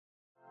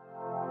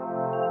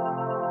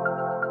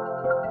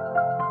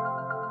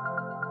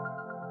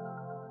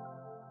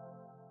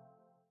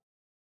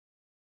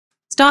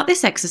Start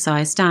this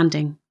exercise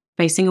standing,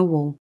 facing a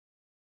wall.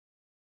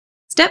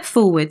 Step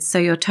forwards so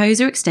your toes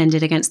are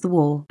extended against the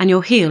wall and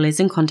your heel is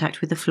in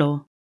contact with the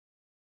floor.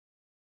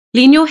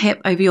 Lean your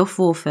hip over your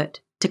forefoot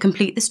to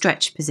complete the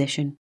stretch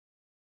position.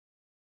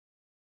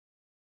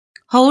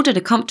 Hold at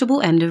a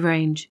comfortable end of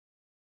range.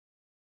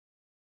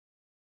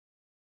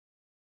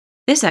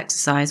 This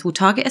exercise will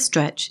target a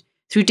stretch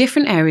through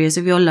different areas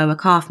of your lower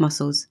calf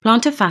muscles,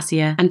 plantar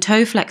fascia and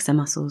toe flexor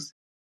muscles.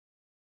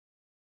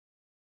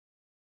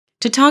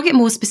 To target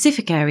more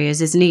specific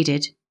areas as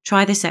needed,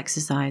 try this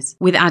exercise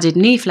with added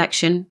knee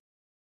flexion,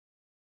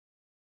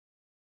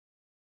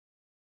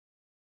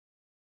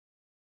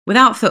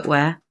 without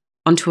footwear,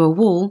 onto a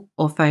wall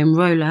or foam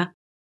roller,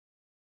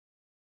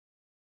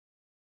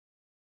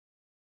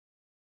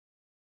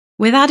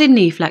 with added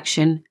knee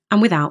flexion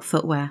and without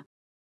footwear.